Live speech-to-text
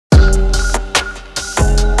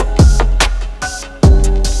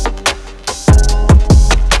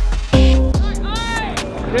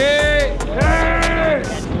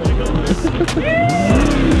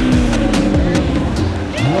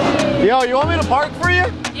gonna park for you?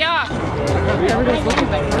 Yeah.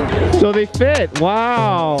 So they fit.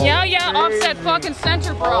 Wow. Yeah, yeah. Offset fucking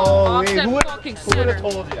center, bro. Offset fucking center. Who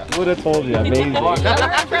would have told you? Would have told you. Amazing. I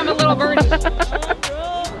learned from a little birdie.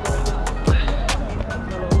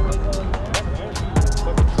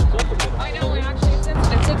 I know, actually, it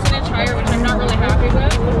sits an inch higher, which I'm not really happy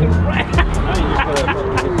with.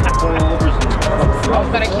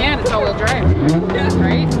 But I can, it's all-wheel drive.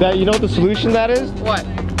 Right? That, you know what the solution that is? What?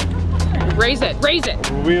 Raise it, raise it.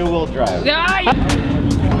 Rear-wheel drive.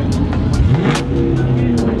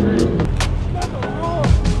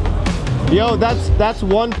 Yo, that's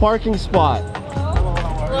one parking spot.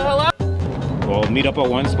 Hello? We'll meet up at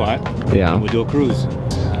one spot. Yeah. And we'll do a cruise.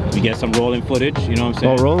 We get some rolling footage, you know what I'm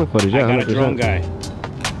saying? Oh, rolling footage, yeah. I got 100%. a drone guy.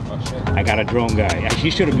 I got a drone guy. He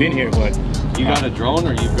should have been here, but... You got a drone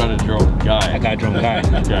or you've got a drone guy? I got a drone guy.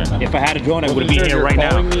 Okay. If I had a drone, I would be here right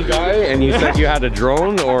now. Me guy, and you said you had a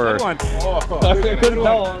drone, or? Good one.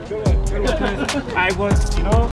 I was, you know...